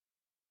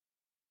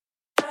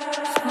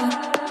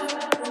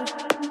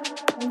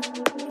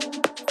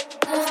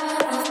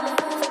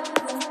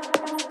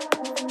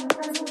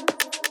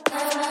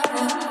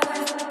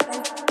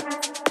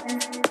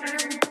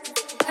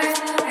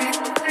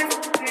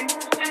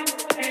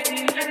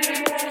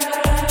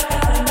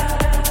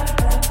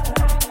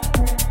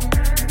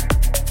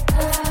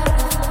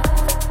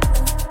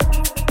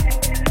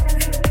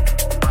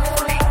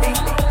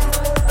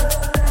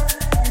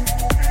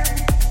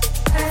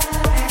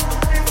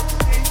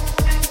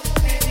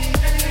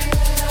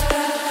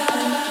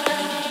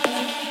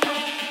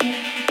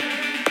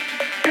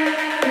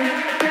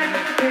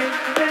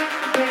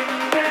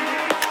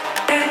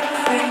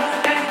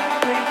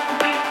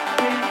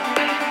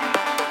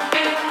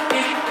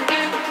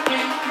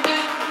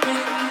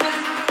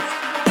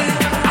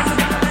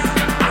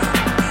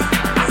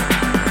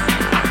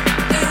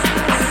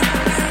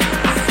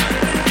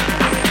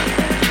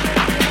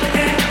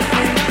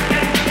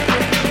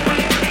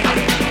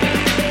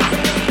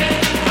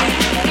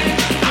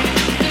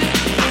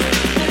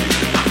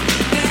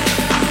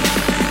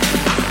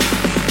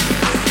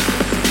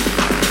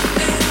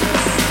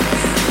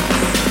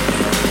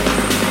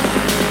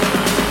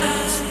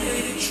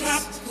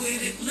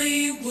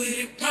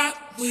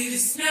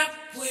snap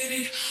with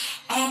it.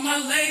 All my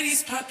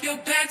ladies, pop your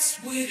backs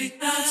with it,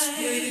 dance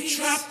with it,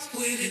 drop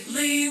with it,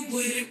 lean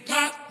with it,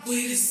 rock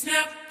with it,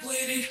 snap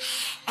with it.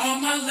 All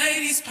my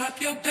ladies, pop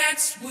your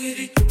backs with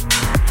it.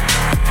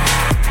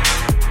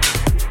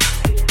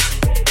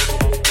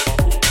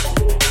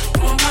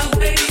 All my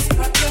ladies,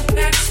 pop your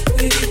backs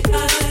with it,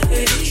 dance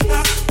with it,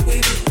 drop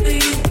with it,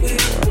 lean with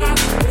it, rock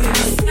with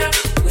it, snap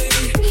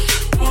with it.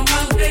 All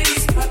my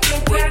ladies, pop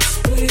your backs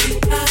with it,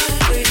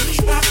 dance with it,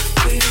 drop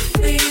with it,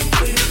 lean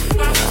with it,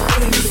 rock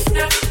with it,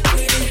 snap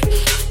with it.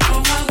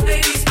 All my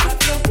ladies, pop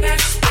your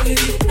backs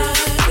with it,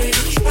 dance with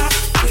it, drop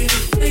with it,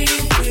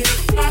 lean with it,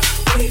 rock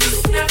with it,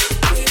 snap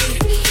with it.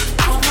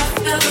 All my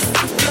fellas,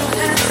 put your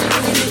hands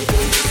with it.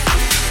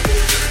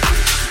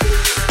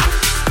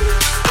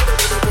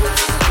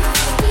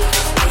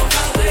 All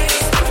my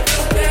ladies, pop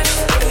your backs with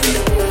it.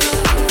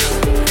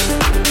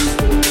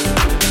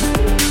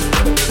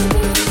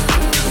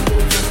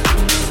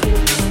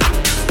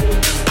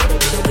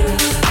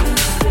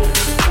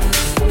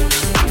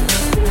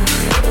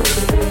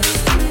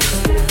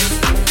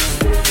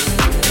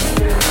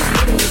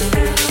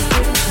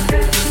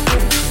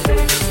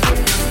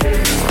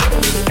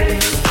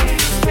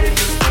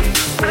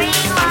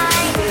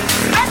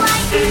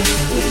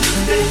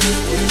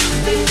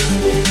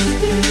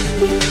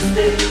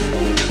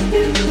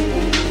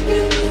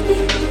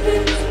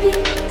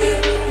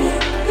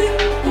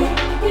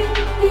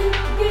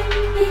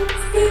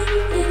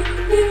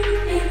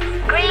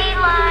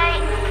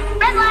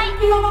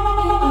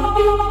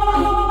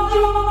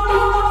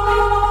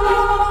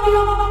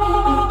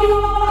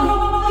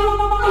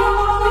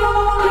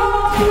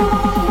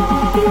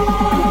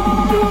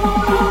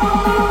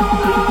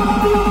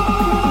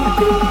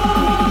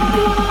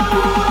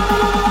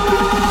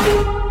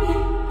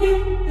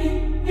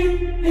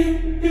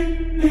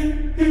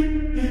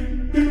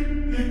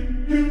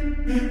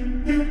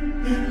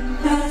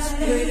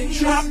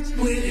 Drop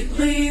with it,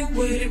 lean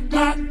with it,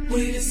 rock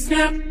with it,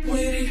 snap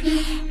with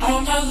it. All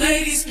my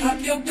ladies, pop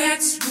your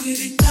backs with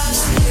it,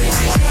 dance with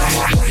it,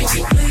 drop with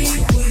it,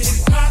 lean with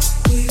it, rock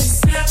with it,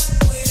 snap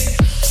with it.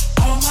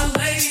 All my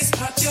ladies,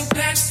 pop your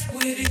backs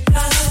with it,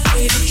 dance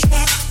with it,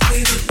 drop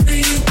with it,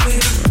 lean with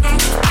it,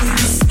 rock with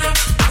it, snap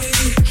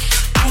with it.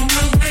 All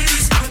my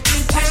ladies, pop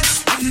your backs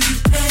with it,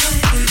 dance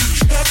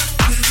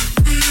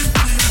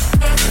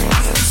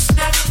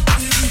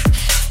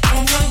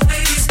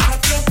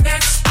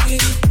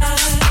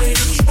with it,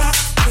 drop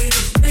with it,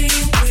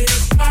 lean with it,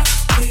 rock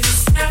with it,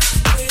 snap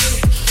with it.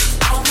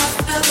 All my ladies,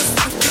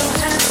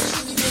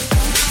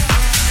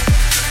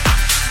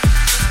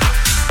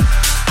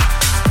 pop your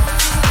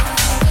backs with it.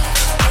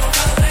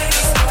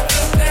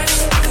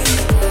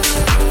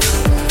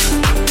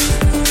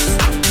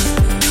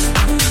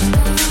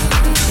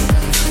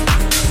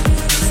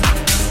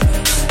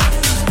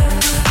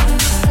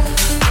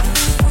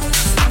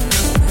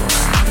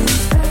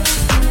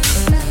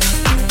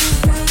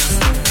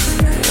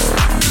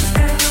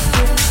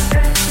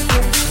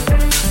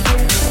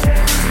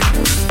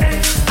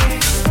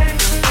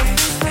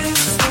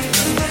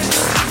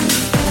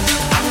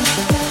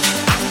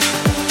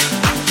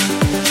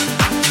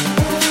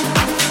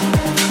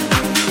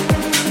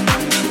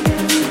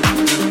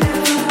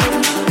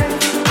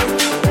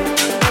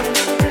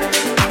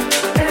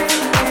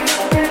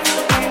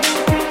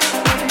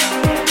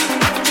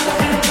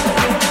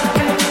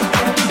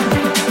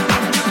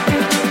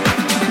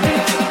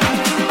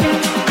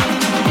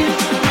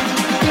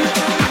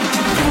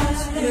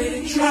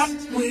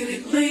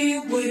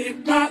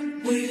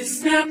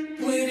 Snap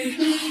with it.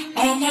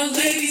 All my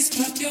ladies,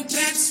 pop your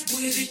backs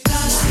with it.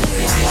 Dance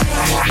with it,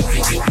 rock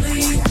with it,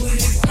 lean with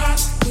it, rock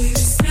with it,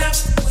 snap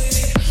with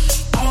it.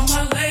 All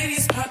my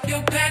ladies, pop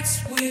your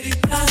backs with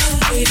it.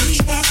 Dance with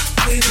it, rock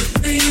with it,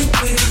 lean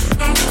with it,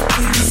 rock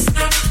with it.